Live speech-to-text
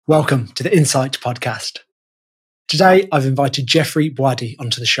Welcome to the Insight podcast. Today, I've invited Jeffrey Boadi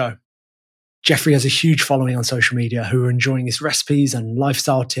onto the show. Jeffrey has a huge following on social media who are enjoying his recipes and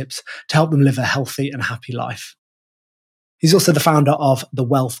lifestyle tips to help them live a healthy and happy life. He's also the founder of The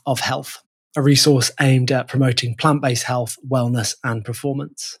Wealth of Health, a resource aimed at promoting plant-based health, wellness, and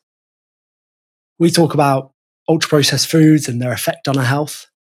performance. We talk about ultra-processed foods and their effect on our health,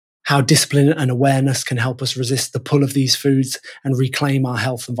 how discipline and awareness can help us resist the pull of these foods and reclaim our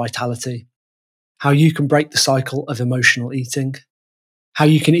health and vitality, how you can break the cycle of emotional eating, how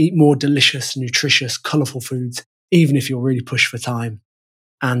you can eat more delicious, nutritious, colourful foods, even if you're really pushed for time,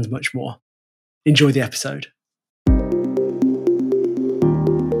 and much more. Enjoy the episode.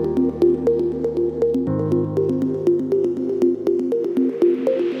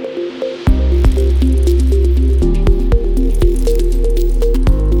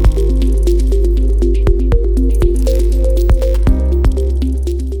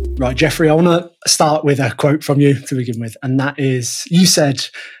 Right, Jeffrey, I want to start with a quote from you to begin with. And that is, you said,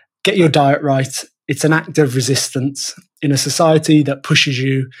 get your diet right. It's an act of resistance in a society that pushes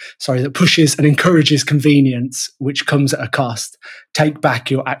and encourages convenience, which comes at a cost. Take back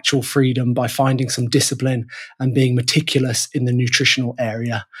your actual freedom by finding some discipline and being meticulous in the nutritional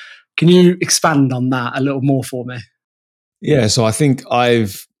area. Can you expand on that a little more for me? Yeah, so I think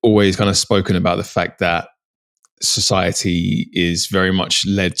I've always kind of spoken about the fact that society is very much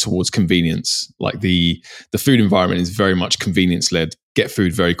led towards convenience. Like the food environment is very much convenience led. Get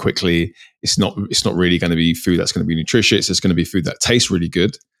food very quickly. It's not really going to be food that's going to be nutritious. It's going to be food that tastes really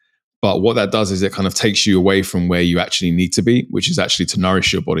good. But what that does is it kind of takes you away from where you actually need to be, which is actually to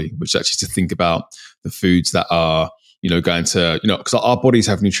nourish your body, which is actually to think about the foods that are, going to, because our bodies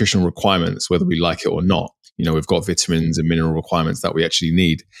have nutritional requirements, whether we like it or not. We've got vitamins and mineral requirements that we actually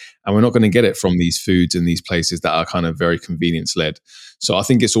need. And we're not going to get it from these foods and these places that are kind of very convenience led. So I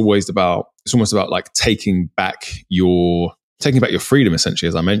think it's almost about like taking back your freedom, essentially,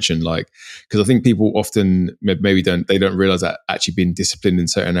 as I mentioned, because I think people often maybe don't realize that actually being disciplined in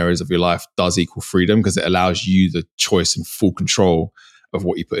certain areas of your life does equal freedom, because it allows you the choice and full control of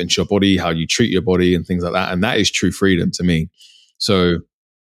what you put into your body, how you treat your body and things like that. And that is true freedom to me. So,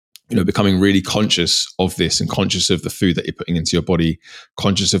 becoming really conscious of this and conscious of the food that you're putting into your body,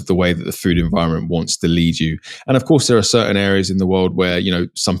 conscious of the way that the food environment wants to lead you. And of course, there are certain areas in the world where,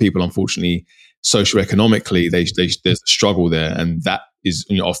 some people, unfortunately, socioeconomically, there's a struggle there. And that is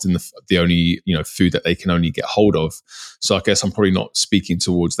often the only, food that they can only get hold of. So I guess I'm probably not speaking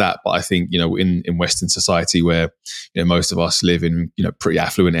towards that. But I think, in Western society where, most of us live in, pretty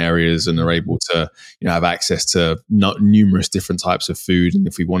affluent areas and are able to, have access to numerous different types of food. And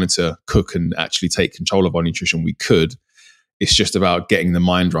if we wanted to cook and actually take control of our nutrition, we could. It's just about getting the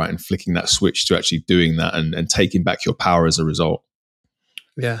mind right and flicking that switch to actually doing that and taking back your power as a result.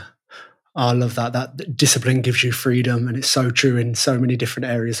 Yeah. I love that. That discipline gives you freedom, and it's so true in so many different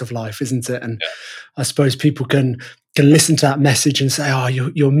areas of life, isn't it? And I suppose people can listen to that message and say, "Oh,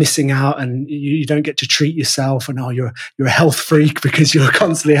 you're missing out, and you don't get to treat yourself, and you're a health freak because you're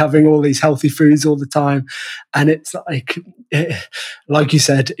constantly having all these healthy foods all the time." And it's like you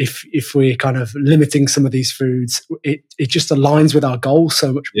said, if we're kind of limiting some of these foods, it just aligns with our goals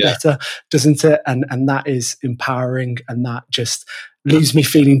so much better, doesn't it? And that is empowering, and that just leaves me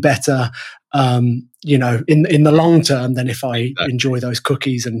feeling better, in the long term than if I enjoy those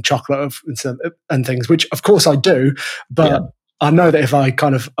cookies and chocolate and things, which of course I do. But I know that if I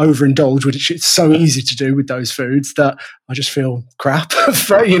kind of overindulge, which it's so easy to do with those foods, that I just feel crap.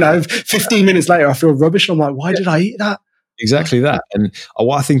 15 minutes later, I feel rubbish. And I'm like, why did I eat that? Exactly that. And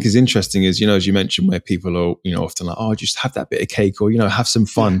what I think is interesting is, as you mentioned, where people are, often like, oh, just have that bit of cake or, have some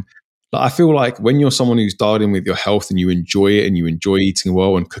fun. Yeah. I feel like when you're someone who's dialed in with your health and you enjoy it and you enjoy eating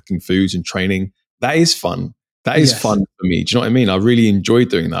well and cooking foods and training, that is fun. That is fun for me. Do you know what I mean? I really enjoy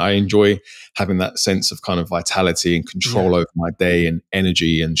doing that. I enjoy having that sense of kind of vitality and control over my day and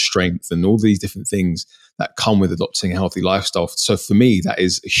energy and strength and all these different things that come with adopting a healthy lifestyle. So for me, that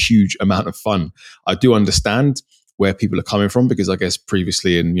is a huge amount of fun. I do understand where people are coming from, because I guess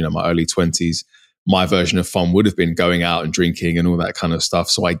previously in, my early 20s, my version of fun would have been going out and drinking and all that kind of stuff.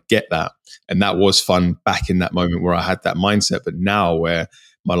 So I get that. And that was fun back in that moment where I had that mindset. But now where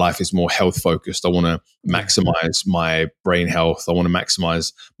my life is more health focused, I want to maximize my brain health. I want to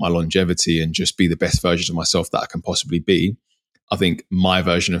maximize my longevity and just be the best version of myself that I can possibly be. I think my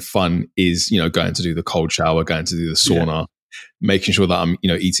version of fun is, going to do the cold shower, going to do the sauna, making sure that I'm,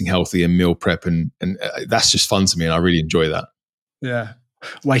 eating healthy and meal prep. And that's just fun to me. And I really enjoy that. Yeah.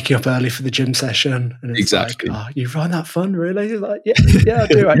 Waking up early for the gym session, and it's exactly. like, oh, you find that fun, really? Like, yeah, I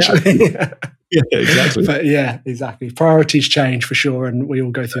do actually. Yeah, exactly. But yeah, exactly. Priorities change for sure, and we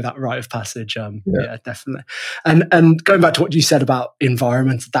all go through that rite of passage. Yeah, definitely. And going back to what you said about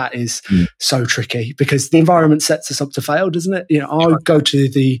environment, that is so tricky because the environment sets us up to fail, doesn't it? I go to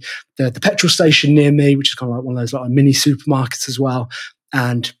the petrol station near me, which is kind of like one of those like mini supermarkets as well,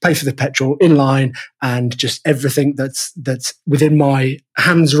 and pay for the petrol in line, and just everything that's within my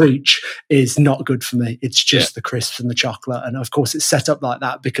hand's reach is not good for me. It's just the crisps and the chocolate, and of course it's set up like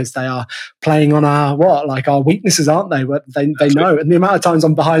that because they are playing on our weaknesses, aren't they? But they know, and the amount of times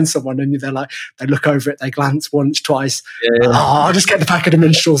I'm behind someone and they're like, they look over it, they glance once, twice. I'll just get the packet of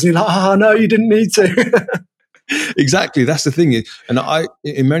minstrels, and you're like, oh no, you didn't need to. Exactly, that's the thing, and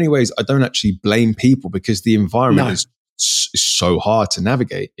in many ways, I don't actually blame people because the environment is so hard to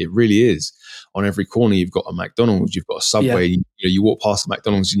navigate. It really is. On every corner, you've got a McDonald's, you've got a Subway. You walk past the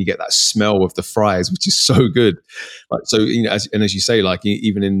McDonald's and you get that smell of the fries, which is so good. Like so, as you say, like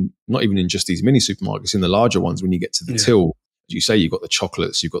even in not even in just these mini supermarkets, in the larger ones, when you get to the till, as you say, you've got the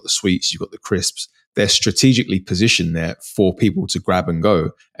chocolates, you've got the sweets, you've got the crisps. They're strategically positioned there for people to grab and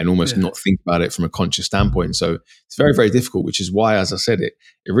go and almost not think about it from a conscious standpoint. So it's very, very difficult, which is why, as I said, it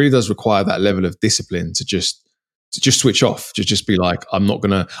really does require that level of discipline to just switch off, to just be like, I'm not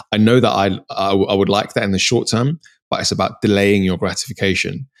going to, I know that I would like that in the short term, but it's about delaying your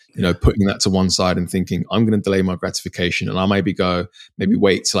gratification, putting that to one side and thinking, I'm going to delay my gratification and I maybe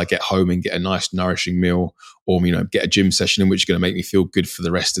wait till I get home and get a nice nourishing meal, or, get a gym session in which is going to make me feel good for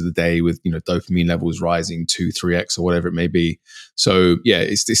the rest of the day with, dopamine levels rising 2-3x or whatever it may be. So yeah,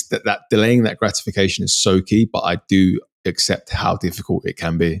 it's this, that delaying that gratification is so key, but I do accept how difficult it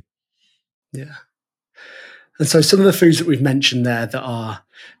can be. Yeah. And so some of the foods that we've mentioned there that are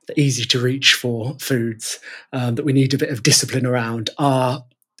the easy to reach for foods that we need a bit of discipline around are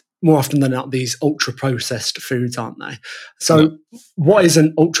more often than not these ultra processed foods, aren't they? So what is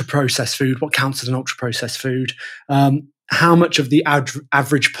an ultra processed food? What counts as an ultra processed food? How much of the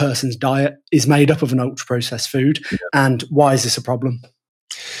average person's diet is made up of an ultra processed food? And why is this a problem?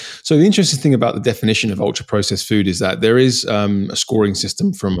 So the interesting thing about the definition of ultra processed food is that there is a scoring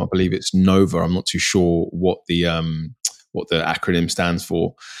system from, I believe it's Nova. I'm not too sure what the acronym stands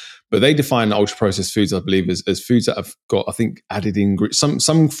for, but they define ultra processed foods, I believe, as foods that have got, I think, added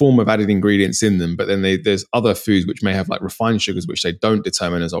some form of added ingredients in them. But then there's other foods which may have like refined sugars, which they don't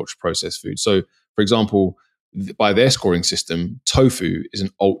determine as ultra processed food. So, for example, by their scoring system, tofu is an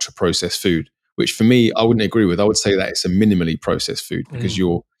ultra processed food, which for me, I wouldn't agree with. I would say that it's a minimally processed food because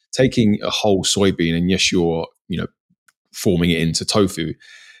you're taking a whole soybean and yes, you're, forming it into tofu.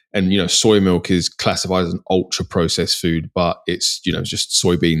 And, soy milk is classified as an ultra processed food, but it's, just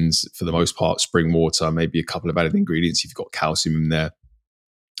soybeans for the most part, spring water, maybe a couple of added ingredients. You've got calcium in there.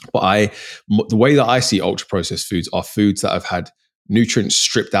 But the way that I see ultra processed foods are foods that have had nutrients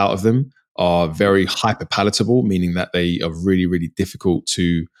stripped out of them, are very hyper palatable, meaning that they are really, really difficult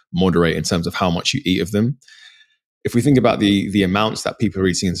to moderate in terms of how much you eat of them. If we think about the amounts that people are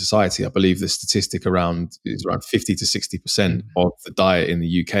eating in society, I believe the statistic is around 50 to 60% of the diet in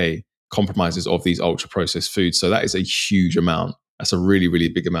the UK compromises of these ultra processed foods. So that is a huge amount. That's a really, really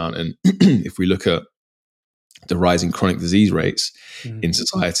big amount. And if we look at the rising chronic disease rates in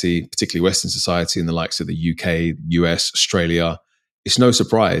society, particularly Western society and the likes of the UK, US, Australia, it's no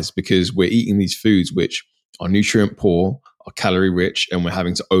surprise because we're eating these foods which are nutrient poor, are calorie rich, and we're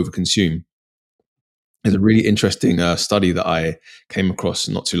having to overconsume. There's a really interesting study that I came across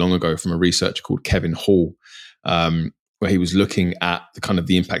not too long ago from a researcher called Kevin Hall, where he was looking at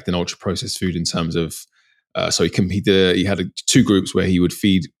the impact in ultra processed food in terms of. So he had two groups where he would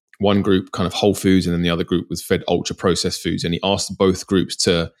feed one group kind of whole foods and then the other group was fed ultra processed foods, and he asked both groups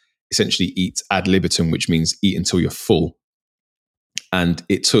to essentially eat ad libitum, which means eat until you're full. And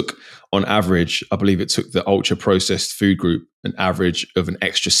it took, on average, I believe it took the ultra processed food group an average of an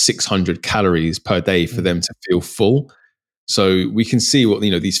extra 600 calories per day for them to feel full. So we can see what,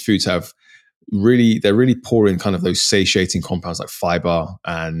 these foods have they're really poor in kind of those satiating compounds like fiber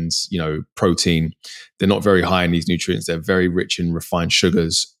and, protein. They're not very high in these nutrients. They're very rich in refined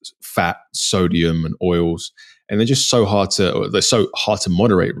sugars, fat, sodium, and oils. And they're so hard to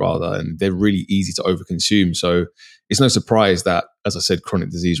moderate rather, and they're really easy to overconsume. So it's no surprise that, as I said, chronic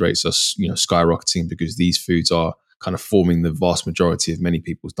disease rates are, skyrocketing because these foods are kind of forming the vast majority of many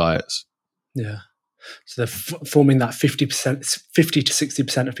people's diets. Yeah. So they're forming that 50 to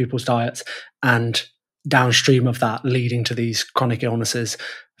 60% of people's diets, and downstream of that leading to these chronic illnesses.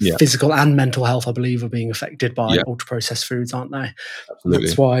 Physical and mental health, I believe, are being affected by ultra processed foods, aren't they? Absolutely.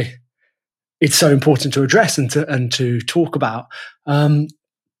 That's why it's so important to address and to talk about.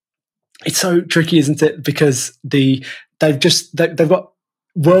 It's so tricky, isn't it? Because they've got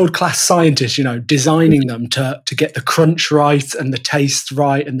world-class scientists, designing them to get the crunch right and the taste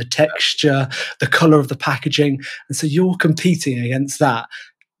right and the texture, the color of the packaging. And so you're competing against that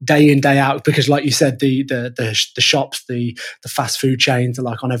day in, day out, because like you said, the shops, the fast food chains are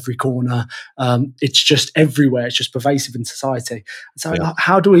like on every corner. It's just everywhere. It's just pervasive in society. So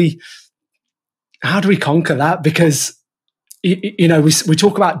how do we conquer that? Because we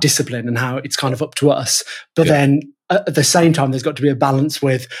talk about discipline and how it's kind of up to us, but then at the same time, there's got to be a balance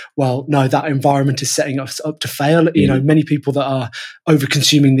with, well, no, that environment is setting us up to fail. Many people that are over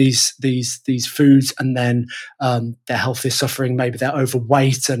consuming these foods, and then their health is suffering. Maybe they're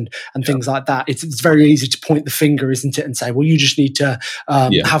overweight and things like that. It's very easy to point the finger, isn't it, and say, well, you just need to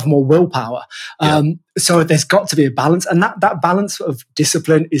have more willpower. So there's got to be a balance, and that balance of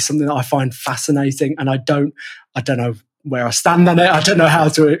discipline is something that I find fascinating, and I don't know where I stand on it. I don't know how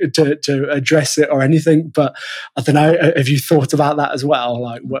to address it or anything, but I don't know. Have you thought about that as well?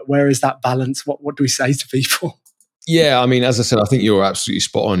 Like, where is that balance? What do we say to people? Yeah, I mean, as I said, I think you're absolutely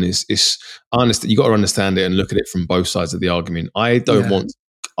spot on. I understand, you got to understand it and look at it from both sides of the argument. I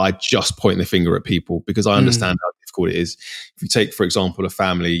just point the finger at people, because I understand how difficult it is. If you take, for example, a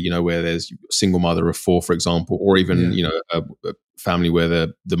family, where there's a single mother of 4, for example, or even, a family where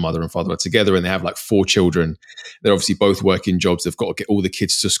the mother and father are together and they have like 4 children. They're obviously both working jobs. They've got to get all the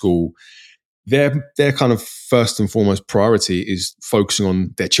kids to school. Their kind of first and foremost priority is focusing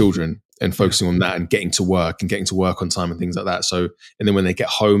on their children and focusing on that and getting to work on time and things like that. So, and then when they get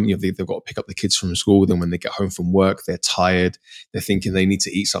home, they've got to pick up the kids from school. Then when they get home from work, they're tired. They're thinking they need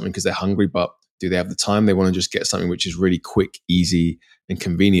to eat something because they're hungry, but do they have the time? They want to just get something which is really quick, easy, and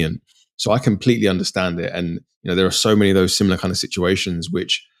convenient. So I completely understand it. And, there are so many of those similar kind of situations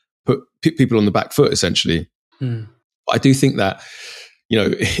which put people on the back foot, essentially. But I do think that,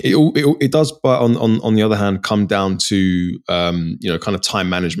 it does, but on the other hand, come down to, kind of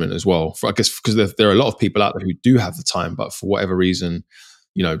time management as well. I guess because there are a lot of people out there who do have the time, but for whatever reason,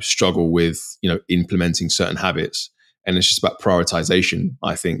 struggle with, implementing certain habits. And it's just about prioritization,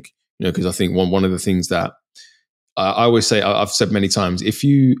 I think, because I think one of the things that I always say, I've said many times, if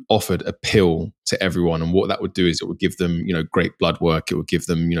you offered a pill to everyone, and what that would do is it would give them, great blood work. It would give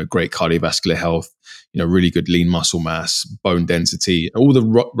them, great cardiovascular health, really good lean muscle mass, bone density, all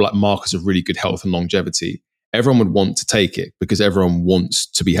the markers of really good health and longevity. Everyone would want to take it because everyone wants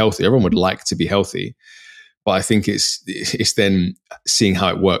to be healthy. Everyone would like to be healthy. But I think it's then seeing how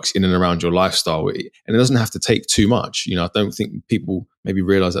it works in and around your lifestyle. And it doesn't have to take too much. I don't think people maybe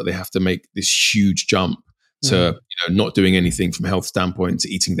realize that they have to make this huge jump to not doing anything from a health standpoint to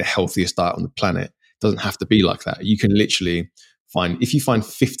eating the healthiest diet on the planet. It doesn't have to be like that. You can literally if you find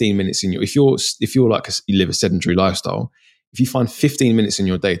 15 minutes if you're like you live a sedentary lifestyle, if you find 15 minutes in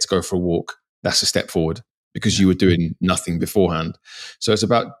your day to go for a walk, that's a step forward because you were doing nothing beforehand. So it's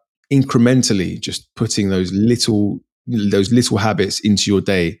about incrementally just putting those little habits into your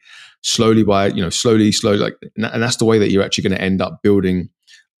day slowly slowly, and that's the way that you're actually going to end up building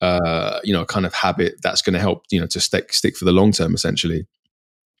a kind of habit that's going to help, to stick for the long term, essentially.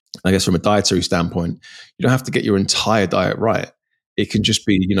 I guess from a dietary standpoint, you don't have to get your entire diet right. It can just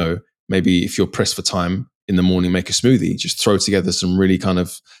be, maybe if you're pressed for time in the morning, make a smoothie, just throw together some really kind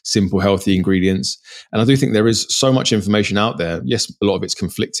of simple, healthy ingredients. And I do think there is so much information out there. Yes, a lot of it's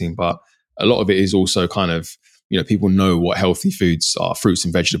conflicting, but a lot of it is also kind of, people know what healthy foods are, fruits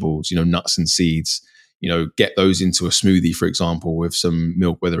and vegetables, nuts and seeds. Get those into a smoothie, for example, with some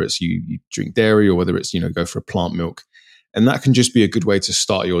milk, whether it's you drink dairy or whether it's, go for a plant milk. And that can just be a good way to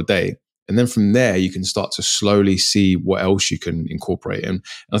start your day. And then from there, you can start to slowly see what else you can incorporate. And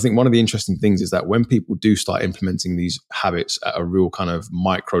I think one of the interesting things is that when people do start implementing these habits at a real kind of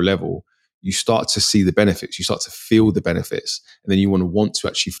micro level, you start to see the benefits, you start to feel the benefits. And then you want to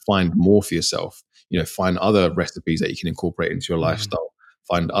actually find more for yourself, find other recipes that you can incorporate into your lifestyle.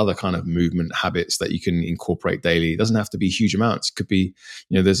 Find other kind of movement habits that you can incorporate daily. It doesn't have to be huge amounts. It could be,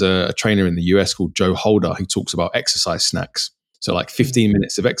 there's a trainer in the US called Joe Holder who talks about exercise snacks. So like 15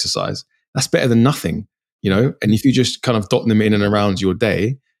 minutes of exercise, that's better than nothing, and if you just kind of dot them in and around your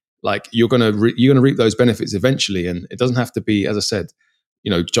day, like you're going to reap those benefits eventually. And it doesn't have to be, as I said,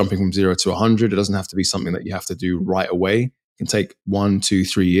 jumping from 0 to 100. It doesn't have to be something that you have to do right away. It can take 1, 2,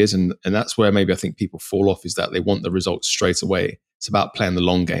 3 years. And that's where maybe I think people fall off, is that they want the results straight away. It's about playing the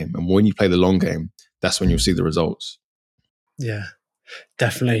long game. And when you play the long game, that's when you'll see the results. Yeah,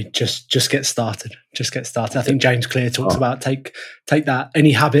 definitely. Just get started. Just get started. I think James Clear talks about take that,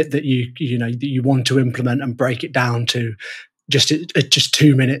 any habit that you want to implement, and break it down to just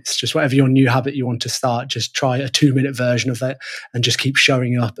 2 minutes, just whatever your new habit you want to start, just try a 2-minute version of it and just keep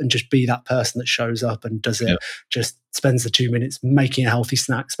showing up and just be that person that shows up and does it. Just spends the 2 minutes making a healthy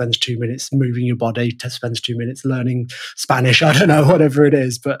snack, spends 2 minutes moving your body, spends 2 minutes learning Spanish, I don't know, whatever it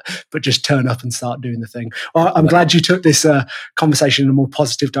is, but just turn up and start doing the thing. Well, I'm glad you took this conversation in a more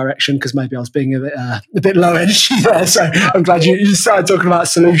positive direction, because maybe I was being a bit low energy there. So I'm glad you started talking about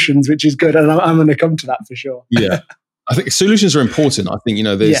solutions, which is good, and I'm going to come to that for sure. Yeah. I think solutions are important. I think,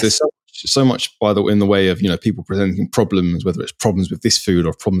 there's so much in the way of, people presenting problems, whether it's problems with this food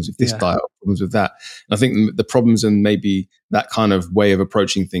or problems with this diet or problems with that. And I think the problems and maybe that kind of way of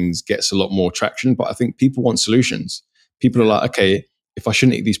approaching things gets a lot more traction. But I think people want solutions. People are like, okay, if I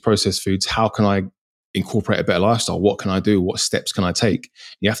shouldn't eat these processed foods, how can I incorporate a better lifestyle? What can I do? What steps can I take?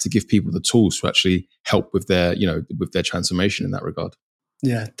 You have to give people the tools to actually help with their, with their transformation in that regard.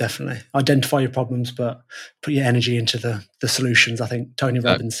 Yeah, definitely. Identify your problems, but put your energy into the solutions. I think Tony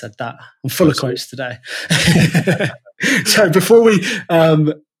Robbins said that. I'm full of quotes today. So before we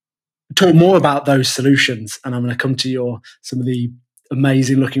talk more about those solutions, and I'm going to come to some of the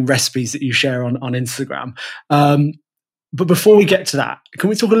amazing looking recipes that you share on Instagram. But before we get to that, can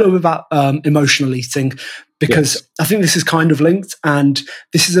we talk a little bit about emotional eating? Because I think this is kind of linked, and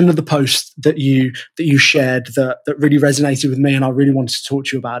this is another post that you shared that really resonated with me, and I really wanted to talk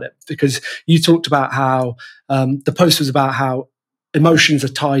to you about it, because you talked about how the post was about how emotions are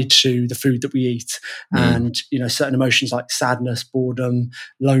tied to the food that we eat, and certain emotions like sadness, boredom,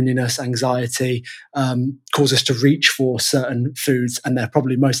 loneliness, anxiety cause us to reach for certain foods, and they're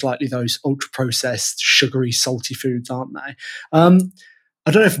probably most likely those ultra processed, sugary, salty foods, aren't they? I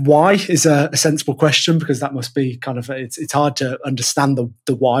don't know if why is a sensible question, because that must be kind of it's hard to understand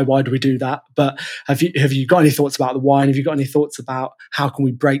the why. Why do we do that? But have you got any thoughts about the why, and have you got any thoughts about how can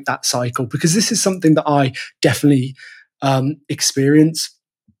we break that cycle? Because this is something that I definitely experience.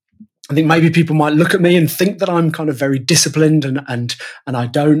 I think maybe people might look at me and think that I'm kind of very disciplined and I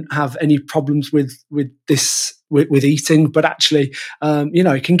don't have any problems with eating, but actually,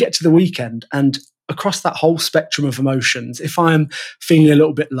 it can get to the weekend, and across that whole spectrum of emotions, if I'm feeling a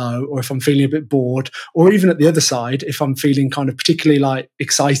little bit low, or if I'm feeling a bit bored, or even at the other side, if I'm feeling kind of particularly like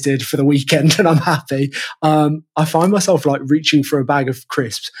excited for the weekend and I'm happy, I find myself like reaching for a bag of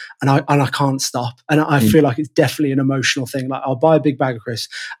crisps, and I can't stop. And I feel like it's definitely an emotional thing. Like I'll buy a big bag of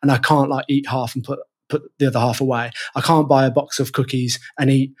crisps and I can't like eat half and put the other half away. I can't buy a box of cookies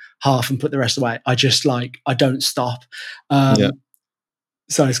and eat half and put the rest away. I don't stop.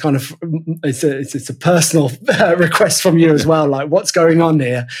 So it's kind of it's a personal request from you as well. Like, what's going on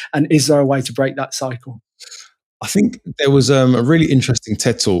here, and is there a way to break that cycle? I think there was a really interesting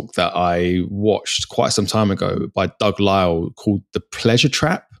TED talk that I watched quite some time ago by Doug Lisle called "The Pleasure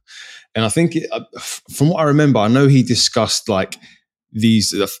Trap," and I think from what I remember, I know he discussed like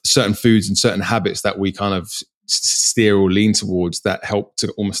these certain foods and certain habits that we kind of steer or lean towards that help to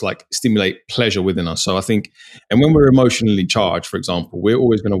almost like stimulate pleasure within us. So I think, and when we're emotionally charged, for example, we're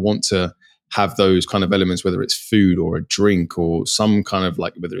always going to want to have those kind of elements, whether it's food or a drink or some kind of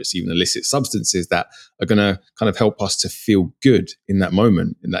like, whether it's even illicit substances that are going to kind of help us to feel good in that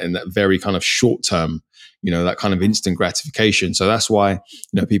moment, in that very kind of short term, that kind of instant gratification. So that's why,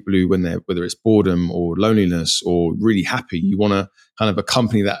 people who, whether it's boredom or loneliness or really happy, you want to kind of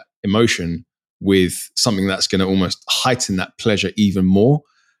accompany that emotion with something that's going to almost heighten that pleasure even more.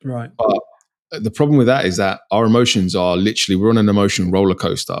 Right. But the problem with that is that our emotions are literally, we're on an emotional roller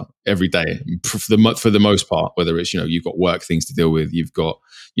coaster every day for the most part, whether it's, you've got work things to deal with, you've got,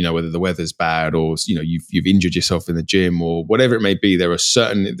 whether the weather's bad or, you've injured yourself in the gym or whatever it may be, there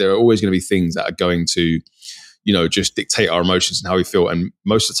are always going to be things that are going to, just dictate our emotions and how we feel. And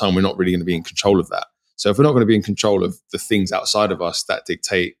most of the time we're not really going to be in control of that. So if we're not going to be in control of the things outside of us that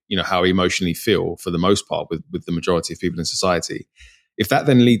dictate, how we emotionally feel for the most part with the majority of people in society, if that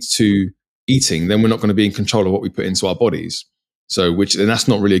then leads to eating, then we're not going to be in control of what we put into our bodies. So then that's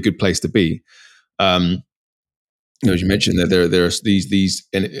not really a good place to be. As you mentioned, that there are these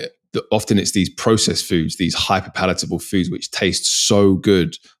and often it's these processed foods, these hyper palatable foods, which taste so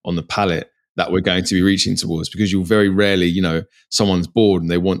good on the palate that we're going to be reaching towards, because you'll very rarely, someone's bored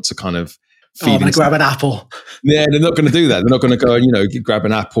and they want to kind of I'm going to grab an apple. Yeah, they're not going to do that. They're not going to go and, grab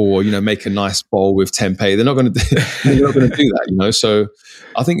an apple or, make a nice bowl with tempeh. They're not going to do that, So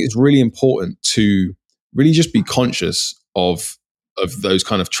I think it's really important to really just be conscious of those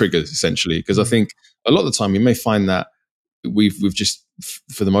kind of triggers, essentially. Because I think a lot of the time you may find that we've just,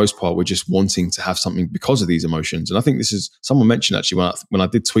 for the most part, we're just wanting to have something because of these emotions. And I think this is, someone mentioned actually when I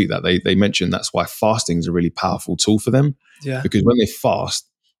did tweet that, they mentioned that's why fasting is a really powerful tool for them. Yeah. Because when they fast,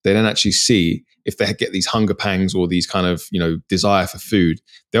 they then actually see if they get these hunger pangs or these kind of, desire for food,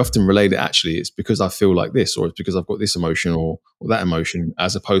 they often relate it, actually, it's because I feel like this, or it's because I've got this emotion or that emotion,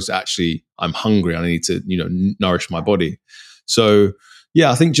 as opposed to actually I'm hungry, I need to, nourish my body. So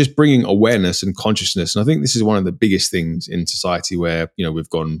yeah, I think just bringing awareness and consciousness, and I think this is one of the biggest things in society where, we've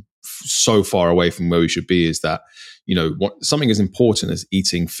gone so far away from where we should be, is that, something as important as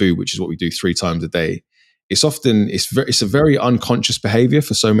eating food, which is what we do 3 times a day, it's a very unconscious behavior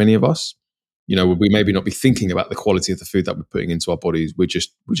for so many of us. We maybe not be thinking about the quality of the food that we're putting into our bodies. We're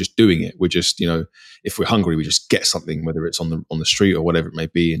just doing it. We're just, if we're hungry, we just get something, whether it's on the street or whatever it may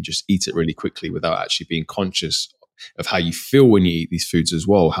be, and just eat it really quickly without actually being conscious of how you feel when you eat these foods as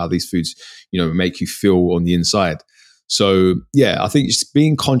well, how these foods, make you feel on the inside. So yeah, I think just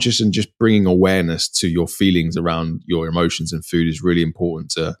being conscious and just bringing awareness to your feelings around your emotions and food is really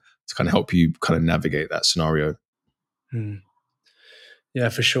important to kind of help you kind of navigate that scenario. Yeah,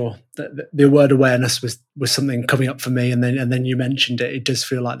 for sure. The word awareness was something coming up for me, and then you mentioned it. It does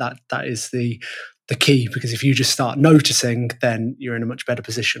feel like that is the key, because if you just start noticing, then you're in a much better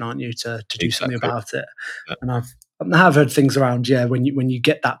position, aren't you, to do something about it. Yeah. And I have heard things around, when you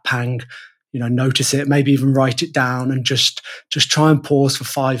get that pang, notice it, maybe even write it down, and just try and pause for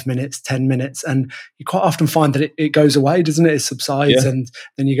 5 minutes, 10 minutes. And you quite often find that it goes away, doesn't it? It subsides, and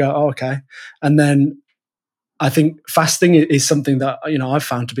then you go, oh, okay. And then I think fasting is something that, I've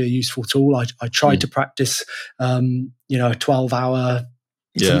found to be a useful tool. I try to practice, a 12-hour,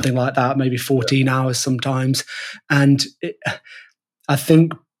 something like that, maybe 14 hours sometimes. And I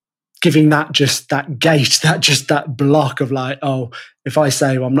think giving that gate, that block of like, oh, if I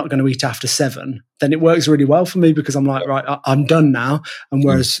say, well, I'm not going to eat after 7, then it works really well for me, because I'm like, right, I'm done now. And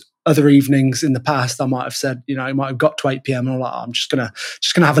whereas other evenings in the past, I might have said, it might have got to 8 p.m. and I'm like, I'm just gonna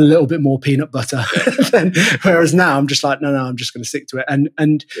have a little bit more peanut butter. Whereas now I'm just like, no, I'm just going to stick to it.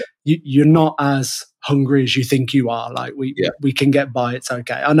 And you're not as hungry as you think you are. Like we can get by. It's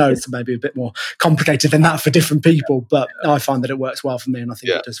okay. I know it's maybe a bit more complicated than that for different people, but I find that it works well for me, and I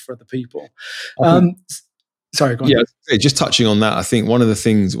think it does for other people. Sorry, go on. Yeah, just touching on that, I think one of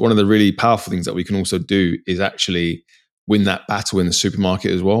the really powerful things that we can also do is actually win that battle in the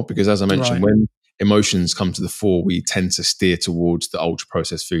supermarket as well. Because as I mentioned, when emotions come to the fore, we tend to steer towards the ultra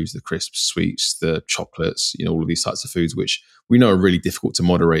processed foods, the crisps, sweets, the chocolates, all of these types of foods, which we know are really difficult to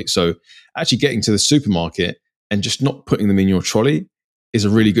moderate. So actually getting to the supermarket and just not putting them in your trolley is a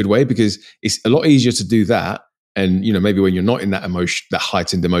really good way, because it's a lot easier to do that. And, maybe when you're not in that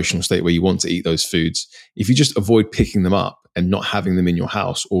heightened emotional state where you want to eat those foods, if you just avoid picking them up and not having them in your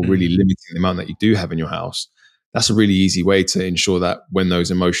house, or really limiting the amount that you do have in your house, that's a really easy way to ensure that when those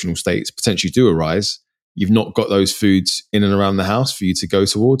emotional states potentially do arise, you've not got those foods in and around the house for you to go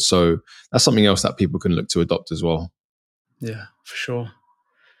towards. So that's something else that people can look to adopt as well. Yeah, for sure.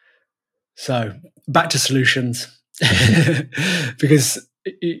 So back to solutions, because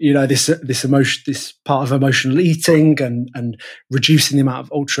this emotion, this part of emotional eating and reducing the amount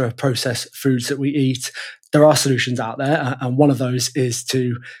of ultra processed foods that we eat, there are solutions out there, and one of those is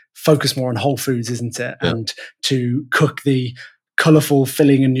to focus more on whole foods, isn't it? Yeah. And to cook the colourful,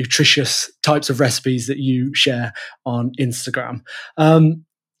 filling, and nutritious types of recipes that you share on Instagram.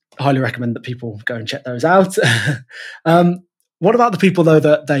 Highly recommend that people go and check those out. What about the people, though,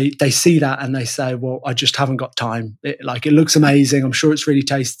 that they see that and they say, well, I just haven't got time. It looks amazing. I'm sure it's really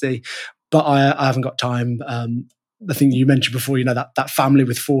tasty, but I haven't got time. The thing you mentioned before, that family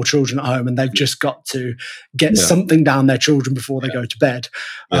with 4 children at home, and they've just got to get something down their children before they go to bed.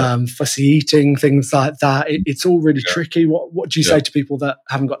 Fussy eating, things like that. It's all really tricky. What do you say to people that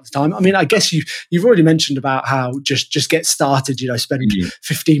haven't got the time? I mean, I guess you've already mentioned about how just get started, spend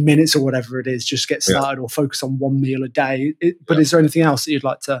 15 minutes or whatever it is, just get started, or focus on one meal a day. But is there anything else that you'd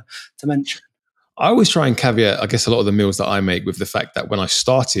like to mention? I always try and caveat, I guess, a lot of the meals that I make with the fact that when I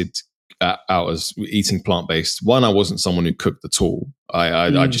started out as eating plant-based, one, I wasn't someone who cooked at all. I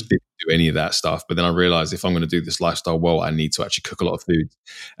just didn't do any of that stuff. But then I realized if I'm going to do this lifestyle well, I need to actually cook a lot of food.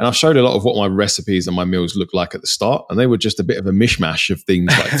 And I've showed a lot of what my recipes and my meals look like at the start, and they were just a bit of a mishmash of things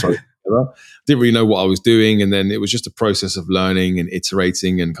like thrown together. Didn't really know what I was doing, and then it was just a process of learning and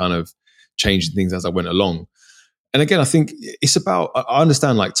iterating and kind of changing things as I went along. And again, I think it's about, I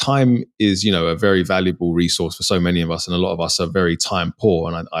understand like time is, a very valuable resource for so many of us, and a lot of us are very time poor.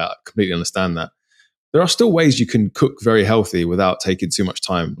 And I completely understand that. There are still ways you can cook very healthy without taking too much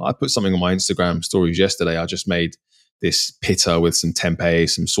time. I put something on my Instagram stories yesterday. I just made this pita with some tempeh,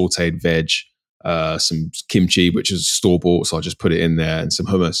 some sauteed veg, some kimchi, which is store-bought. So I just put it in there, and some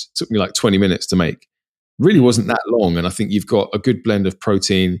hummus. It took me like 20 minutes to make. really wasn't that long. And I think you've got a good blend of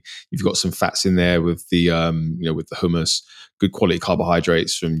protein. You've got some fats in there with the, with the hummus, good quality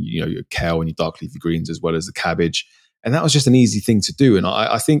carbohydrates from, your kale and your dark leafy greens, as well as the cabbage. And that was just an easy thing to do. And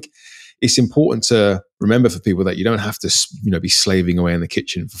I think it's important to remember for people that you don't have to, be slaving away in the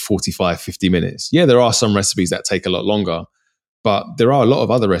kitchen for 45, 50 minutes. Yeah, there are some recipes that take a lot longer, but there are a lot of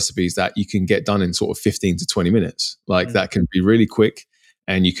other recipes that you can get done in sort of 15 to 20 minutes. That can be really quick,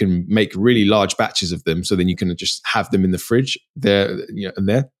 and you can make really large batches of them. So then you can just have them in the fridge there, and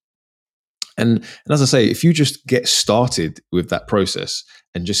there. And as I say, if you just get started with that process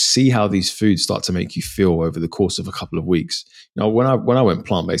and just see how these foods start to make you feel over the course of a couple of weeks. When I went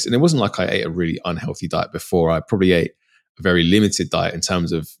plant-based, and it wasn't like I ate a really unhealthy diet before. I probably ate a very limited diet in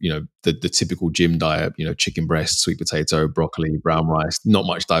terms of, the typical gym diet, chicken breast, sweet potato, broccoli, brown rice, not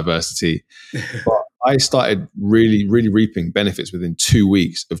much diversity. But I started really, really reaping benefits within 2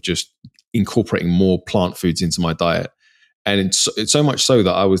 weeks of just incorporating more plant foods into my diet. And it's so much so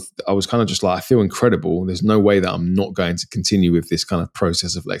that I was kind of just like, I feel incredible. There's no way that I'm not going to continue with this kind of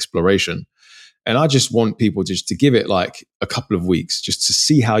process of exploration. And I just want people just to give it like a couple of weeks just to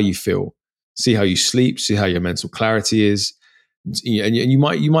see how you feel, see how you sleep, see how your mental clarity is. And you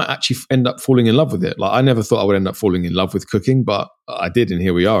might actually end up falling in love with it. Like, I never thought I would end up falling in love with cooking, but I did, and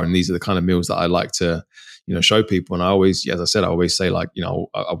here we are. And these are the kind of meals that I like to, show people. And I always, as I said, I always say, like,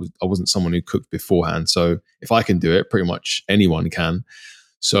 I wasn't someone who cooked beforehand. So if I can do it, pretty much anyone can.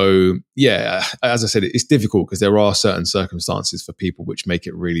 So yeah, as I said, it's difficult because there are certain circumstances for people which make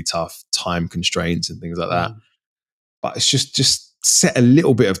it really tough, time constraints and things like that. But it's just set a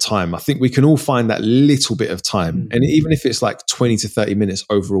little bit of time. I think we can all find that little bit of time. And even if it's like 20 to 30 minutes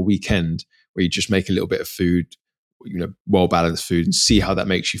over a weekend where you just make a little bit of food, well-balanced food, and see how that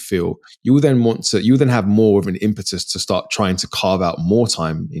makes you feel, you will then have more of an impetus to start trying to carve out more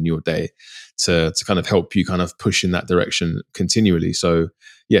time in your day to kind of help you kind of push in that direction continually. So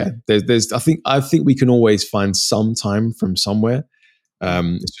yeah, there's I think we can always find some time from somewhere.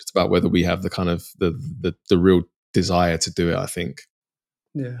 It's just about whether we have the kind of the real desire to do it, I think.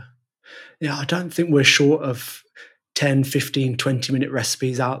 Yeah, I don't think we're short of 10, 15, 20-minute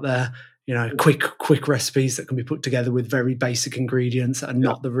recipes out there. Quick recipes that can be put together with very basic ingredients and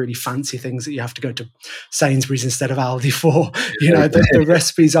not the really fancy things that you have to go to Sainsbury's instead of Aldi for. The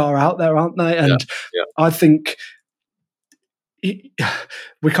recipes are out there, aren't they? And I think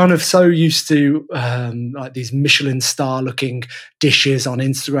we're kind of so used to like these Michelin star looking dishes on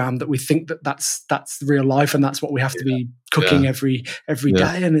Instagram that we think that that's real life and that's what we have to be cooking every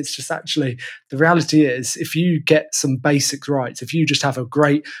day. And it's just actually, the reality is, if you get some basics right, if you just have a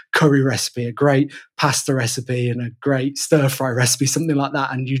great curry recipe, a great pasta recipe, and a great stir fry recipe, something like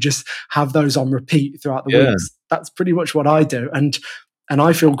that, and you just have those on repeat throughout the weeks, that's pretty much what I do. And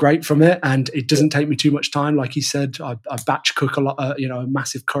I feel great from it, and it doesn't take me too much time. Like you said, I batch cook a lot, a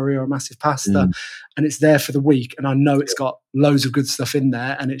massive curry or a massive pasta, and it's there for the week. And I know it's got loads of good stuff in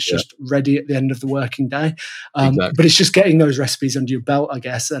there, and it's just ready at the end of the working day. But it's just getting those recipes under your belt, I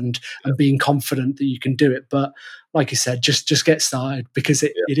guess, and being confident that you can do it. But like you said, just get started, because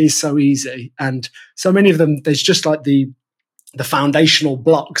it is so easy. And so many of them, there's just like the foundational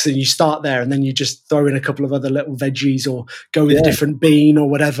blocks, and you start there, and then you just throw in a couple of other little veggies or go with a different bean or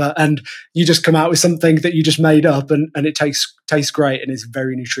whatever, and you just come out with something that you just made up, and it tastes great, and it's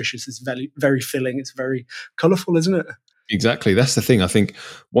very nutritious, it's very, very filling, it's very colourful, isn't it? Exactly. That's the thing. I think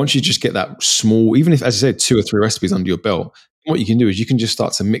once you just get that small, even if, as I said, 2 or 3 recipes under your belt, what you can do is you can just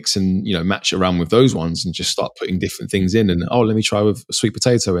start to mix and match around with those ones, and just start putting different things in. And let me try with a sweet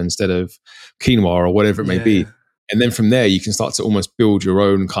potato instead of quinoa or whatever it may be. And then from there, you can start to almost build your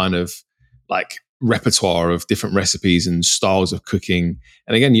own kind of like repertoire of different recipes and styles of cooking.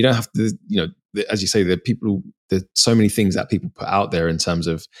 And again, you don't have to, as you say, there's so many things that people put out there in terms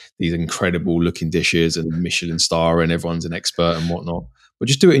of these incredible looking dishes and Michelin star, and everyone's an expert and whatnot. But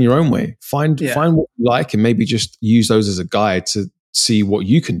just do it in your own way. Find what you like, and maybe just use those as a guide to see what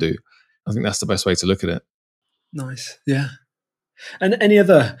you can do. I think that's the best way to look at it. Nice. Yeah. And any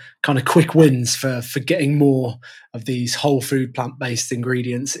other kind of quick wins for getting more of these whole food, plant-based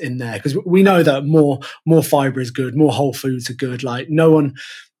ingredients in there? Because we know that more fiber is good, more whole foods are good. Like, no one,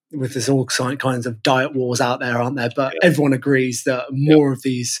 with this all kinds of diet wars out there, aren't there? But everyone agrees that more of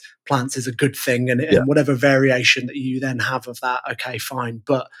these plants is a good thing, and whatever variation that you then have of that, okay, fine.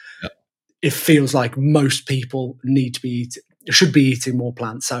 But it feels like most people should be eating more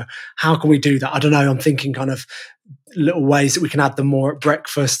plants. So how can we do that? I don't know. I'm thinking kind of little ways that we can add them more at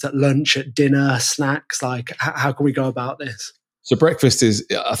breakfast, at lunch, at dinner, snacks. Like, how can we go about this? So breakfast is,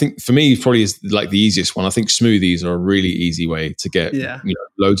 I think for me, probably is like the easiest one. I think smoothies are a really easy way to get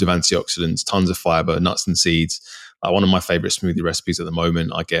loads of antioxidants, tons of fiber, nuts and seeds. One of my favorite smoothie recipes at the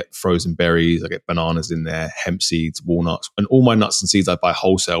moment, I get frozen berries, I get bananas in there, hemp seeds, walnuts, and all my nuts and seeds I buy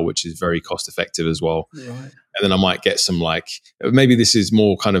wholesale, which is very cost effective as well. Right. And then I might get some maybe this is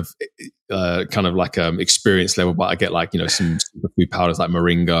more kind of experience level, but I get some superfood powders like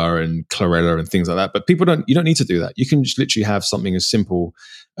moringa and chlorella and things like that. But you don't need to do that. You can just literally have something as simple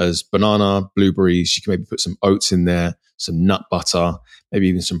as banana, blueberries. You can maybe put some oats in there, some nut butter, maybe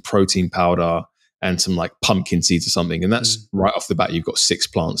even some protein powder and some like pumpkin seeds or something. And that's right off the bat, you've got 6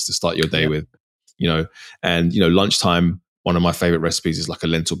 plants to start your day with, and lunchtime, one of my favorite recipes is like a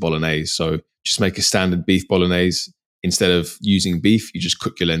lentil bolognese. So just make a standard beef bolognese. Instead of using beef, you just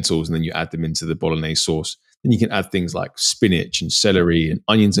cook your lentils and then you add them into the bolognese sauce. Then you can add things like spinach and celery and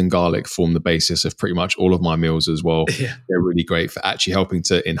onions and garlic form the basis of pretty much all of my meals as well. Yeah. They're really great for actually helping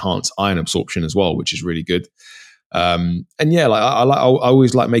to enhance iron absorption as well, which is really good. I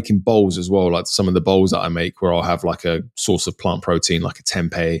always like making bowls as well. Like some of the bowls that I make where I'll have like a source of plant protein, like a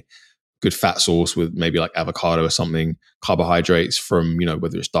tempeh, good fat sauce with maybe like avocado or something, carbohydrates from,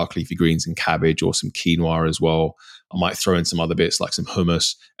 whether it's dark leafy greens and cabbage or some quinoa as well. I might throw in some other bits like some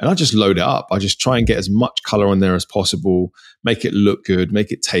hummus and I just load it up. I just try and get as much color on there as possible, make it look good,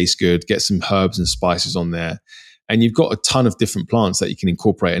 make it taste good, get some herbs and spices on there. And you've got a ton of different plants that you can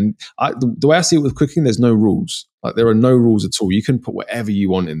incorporate. And the way I see it with cooking, there's no rules. Like there are no rules at all. You can put whatever you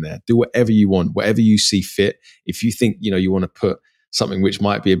want in there, do whatever you want, whatever you see fit. If you think, you want to put something which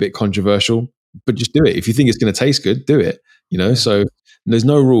might be a bit controversial, but just do it. If you think it's going to taste good, do it, So there's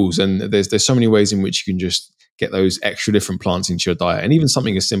no rules. And there's so many ways in which you can just get those extra different plants into your diet. And even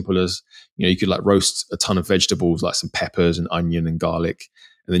something as simple as, you could like roast a ton of vegetables, like some peppers and onion and garlic.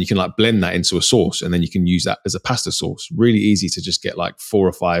 And then you can like blend that into a sauce and then you can use that as a pasta sauce. Really easy to just get like 4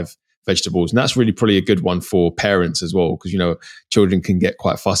 or 5 vegetables. And that's really probably a good one for parents as well. Because, children can get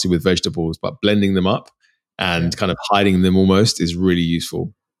quite fussy with vegetables, but blending them up and kind of hiding them almost is really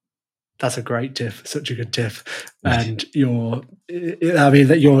useful. That's a great tip. Such a good tip. And your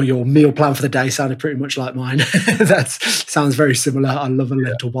meal plan for the day sounded pretty much like mine. That sounds very similar. I love a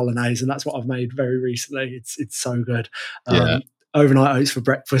lentil bolognese, and that's what I've made very recently. It's so good. Overnight oats for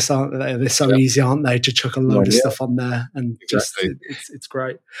breakfast, aren't they? They're so easy, aren't they? To chuck a load of stuff on there, and exactly. It's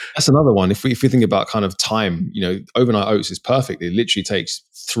great. That's another one. If we think about kind of time, overnight oats is perfect. It literally takes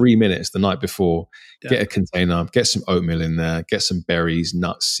 3 minutes the night before. Get a container, get some oatmeal in there, get some berries,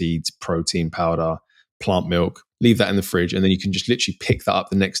 nuts, seeds, protein powder, plant milk. Leave that in the fridge, and then you can just literally pick that up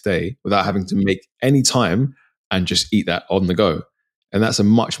the next day without having to make any time and just eat that on the go. And that's a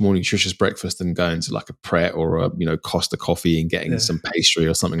much more nutritious breakfast than going to like a Pret or a Costa coffee and getting some pastry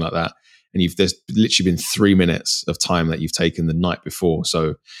or something like that. And there's literally been 3 minutes of time that you've taken the night before.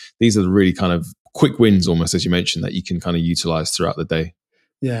 So these are the really kind of quick wins, almost as you mentioned, that you can kind of utilize throughout the day.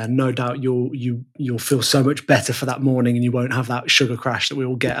 Yeah, no doubt you'll feel so much better for that morning, and you won't have that sugar crash that we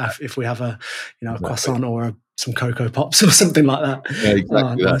all get if we have a croissant or some Cocoa Pops or something like that. Yeah,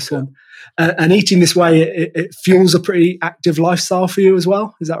 exactly. Nice one. And eating this way, it fuels a pretty active lifestyle for you as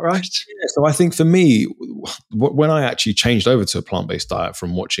well. Is that right? Yeah, so I think for me, when I actually changed over to a plant-based diet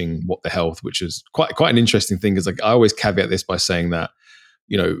from watching What the Health, which is quite an interesting thing, because I always caveat this by saying that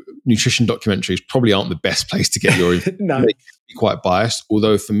nutrition documentaries probably aren't the best place to get your information. No. They can be quite biased.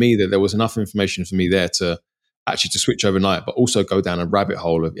 Although for me, there was enough information for me there to switch overnight, but also go down a rabbit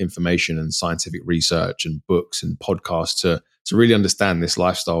hole of information and scientific research and books and podcasts to really understand this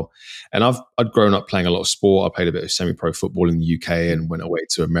lifestyle. And I'd grown up playing a lot of sport. I played a bit of semi-pro football in the UK and went away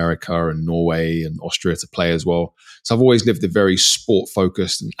to America and Norway and Austria to play as well. So I've always lived a very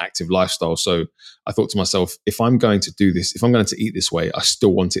sport-focused and active lifestyle. So I thought to myself, if I'm going to do this, if I'm going to eat this way, I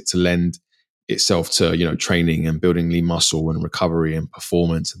still want it to lend itself to, training and building lean muscle and recovery and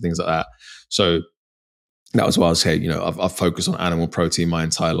performance and things like that. So that was why I was saying, I've focused on animal protein my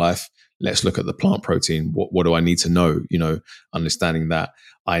entire life. Let's look at the plant protein. What do I need to know? Understanding that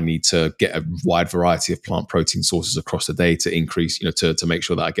I need to get a wide variety of plant protein sources across the day to increase, to make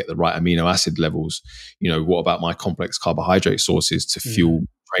sure that I get the right amino acid levels. What about my complex carbohydrate sources to fuel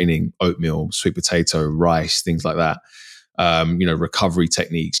training, oatmeal, sweet potato, rice, things like that. Recovery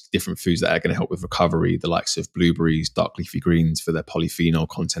techniques, different foods that are going to help with recovery, the likes of blueberries, dark leafy greens for their polyphenol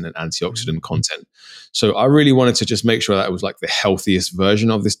content and antioxidant content. So I really wanted to just make sure that it was like the healthiest version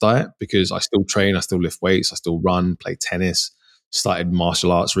of this diet, because I still train, I still lift weights, I still run, play tennis. started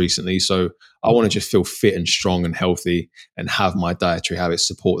martial arts recently. So I want to just feel fit and strong and healthy and have my dietary habits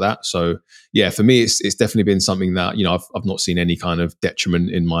support that. So yeah, for me, it's definitely been something that, I've not seen any kind of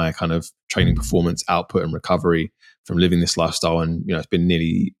detriment in my kind of training performance, output and recovery from living this lifestyle. And, it's been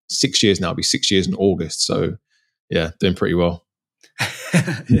nearly 6 years now. It'll be 6 years in August. So yeah, doing pretty well.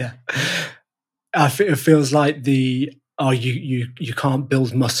 Yeah. It feels like you can't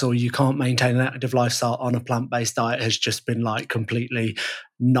build muscle, you can't maintain an active lifestyle on a plant-based diet has just been like completely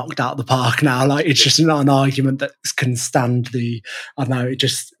knocked out of the park now. Like it's just not an argument that can stand I don't know, it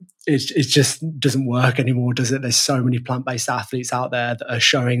just doesn't work anymore, does it? There's so many plant-based athletes out there that are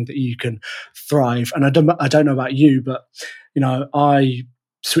showing that you can thrive. And I don't know about you, but I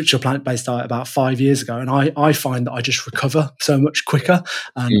switched to a plant-based diet about 5 years ago, and I find that I just recover so much quicker,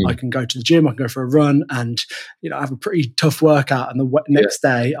 and I can go to the gym, I can go for a run, and have a pretty tough workout, and the next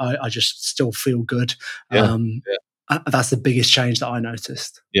day I just still feel good. That's the biggest change that I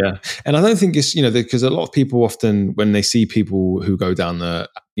noticed. Yeah, and I don't think it's because a lot of people often, when they see people who go down the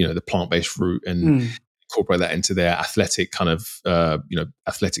the plant-based route and incorporate that into their athletic kind of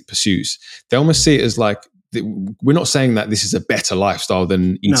athletic pursuits, they almost see it as like, we're not saying that this is a better lifestyle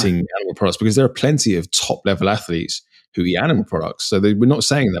than eating animal products, because there are plenty of top level athletes who eat animal products. So we're not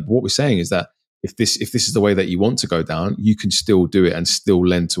saying that, but what we're saying is that if this is the way that you want to go down, you can still do it and still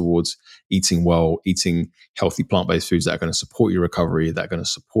lend towards eating well, eating healthy plant-based foods that are going to support your recovery, that are going to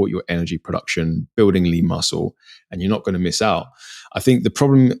support your energy production, building lean muscle, and you're not going to miss out. I think the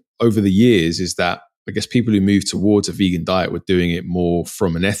problem over the years is that I guess people who moved towards a vegan diet were doing it more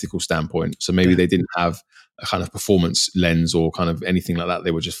from an ethical standpoint. So maybe they didn't have a kind of performance lens or kind of anything like that.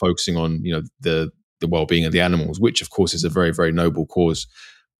 They were just focusing on, the well-being of the animals, which of course is a very, very noble cause.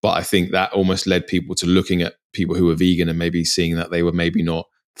 But I think that almost led people to looking at people who were vegan and maybe seeing that they were maybe not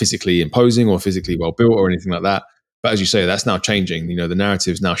physically imposing or physically well-built or anything like that. But as you say, that's now changing. The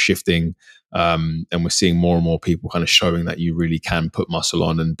narrative is now shifting, and we're seeing more and more people kind of showing that you really can put muscle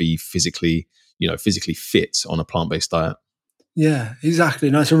on and be physically fit on a plant-based diet. Yeah, exactly.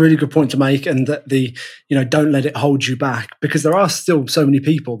 No, it's a really good point to make, and that don't let it hold you back, because there are still so many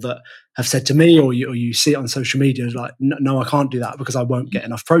people that have said to me, or you see it on social media, like, no, I can't do that because I won't get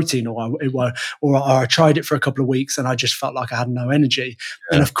enough protein, or I tried it for a couple of weeks and I just felt like I had no energy.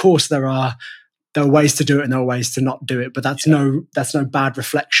 Yeah. And of course, there are ways to do it and there are ways to not do it, but that's no bad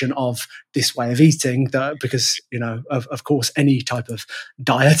reflection of this way of eating, because of course any type of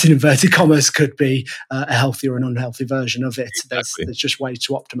diet in inverted commas could be a healthy or an unhealthy version of it. Exactly. There's just ways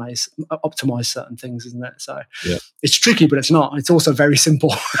to optimize certain things, isn't it? So it's tricky, but it's not. It's also very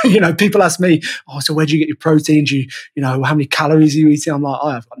simple. People ask me, so where do you get your protein? Do you how many calories are you eating? I'm like,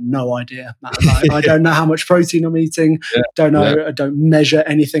 I have got no idea, man. I don't know how much protein I'm eating. Don't know. I don't measure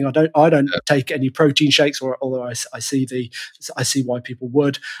anything. I don't take any protein shakes, although I see why people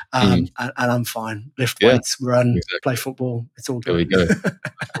would, and I'm fine. Lift weights, run, play football. It's all good. There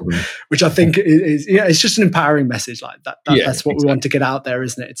we go. Which I think is it's just an empowering message like that. That's what we want to get out there,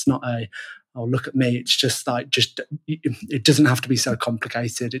 isn't it? It's not look at me. It's just it doesn't have to be so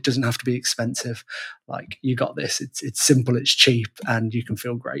complicated. It doesn't have to be expensive. Like, you got this. It's simple. It's cheap, and you can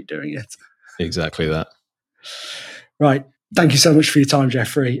feel great doing it. Exactly that. Right. Thank you so much for your time,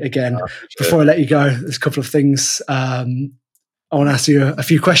 Jeffrey. Again, before I let you go, there's a couple of things. I want to ask you a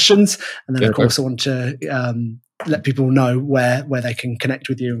few questions, and then of course I want to let people know where they can connect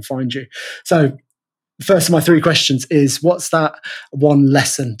with you and find you. So, first of my three questions is, what's that one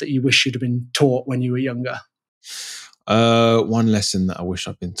lesson that you wish you'd have been taught when you were younger? One lesson that I wish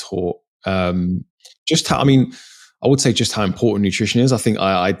I'd been taught. I would say just how important nutrition is. I think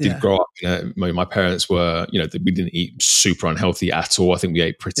I did grow up, my parents were, we didn't eat super unhealthy at all. I think we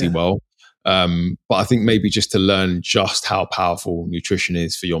ate pretty well. But I think maybe just to learn just how powerful nutrition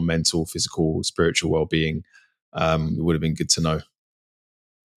is for your mental, physical, spiritual well-being, it would have been good to know.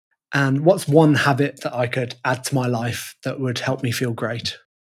 And what's one habit that I could add to my life that would help me feel great?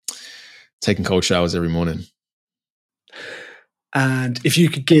 Taking cold showers every morning. And if you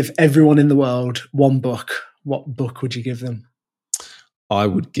could give everyone in the world one book, what book would you give them? I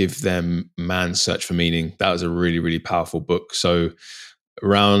would give them Man's Search for Meaning. That was a really, really powerful book. So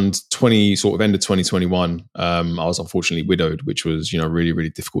around end of 2021, I was unfortunately widowed, which was, a really, really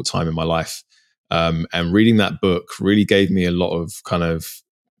difficult time in my life. And reading that book really gave me a lot of kind of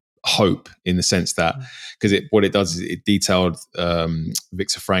hope, in the sense that, because what it does is it detailed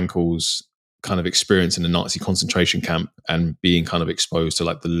Viktor Frankl's kind of experience in a Nazi concentration camp, and being kind of exposed to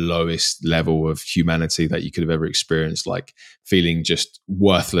like the lowest level of humanity that you could have ever experienced, like feeling just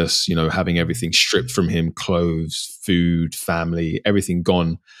worthless, having everything stripped from him, clothes, food, family, everything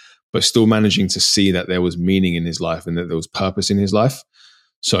gone. but still managing to see that there was meaning in his life and that there was purpose in his life.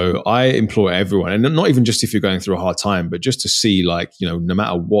 So I implore everyone, and not even just if you're going through a hard time, but just to see, like, you know, no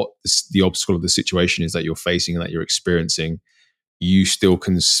matter what the obstacle of the situation is that you're facing and that you're experiencing, you still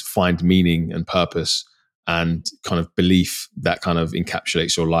can find meaning and purpose and kind of belief that kind of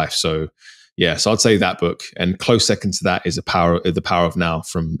encapsulates your life. So yeah, so I'd say that book, and close second to that is The Power of Now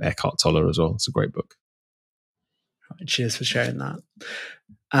from Eckhart Tolle as well. It's a great book. Right, cheers for sharing that.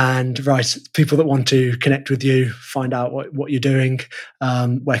 And right, people that want to connect with you, find out what you're doing,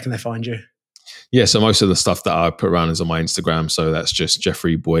 where can they find you? Yeah, so most of the stuff that I put around is on my Instagram. So that's just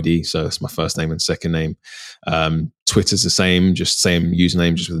Jeffrey Boadi. So that's my first name and second name. Twitter's the same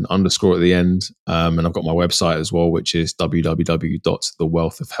username, just with an underscore at the end. And I've got my website as well, which is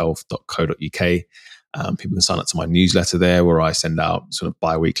www.thewealthofhealth.co.uk. People can sign up to my newsletter there, where I send out sort of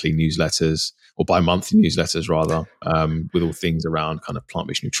bi-weekly newsletters, or bi-monthly newsletters rather, with all things around kind of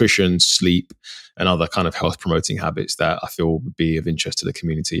plant-based nutrition, sleep, and other kind of health promoting habits that I feel would be of interest to the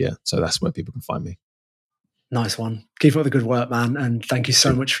community. Yeah. So that's where people can find me. Nice one. Keep up the good work, man. And thank you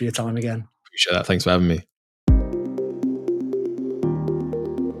so much for your time again. Appreciate that. Thanks for having me.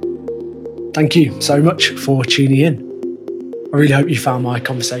 Thank you so much for tuning in. I really hope you found my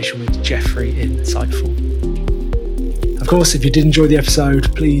conversation with Jeffrey insightful. Of course, if you did enjoy the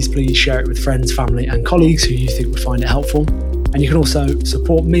episode, please share it with friends, family, and colleagues who you think would find it helpful. And you can also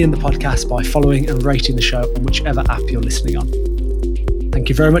support me and the podcast by following and rating the show on whichever app you're listening on. Thank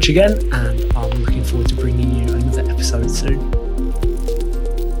you very much again, and I'm looking forward to bringing you another episode soon.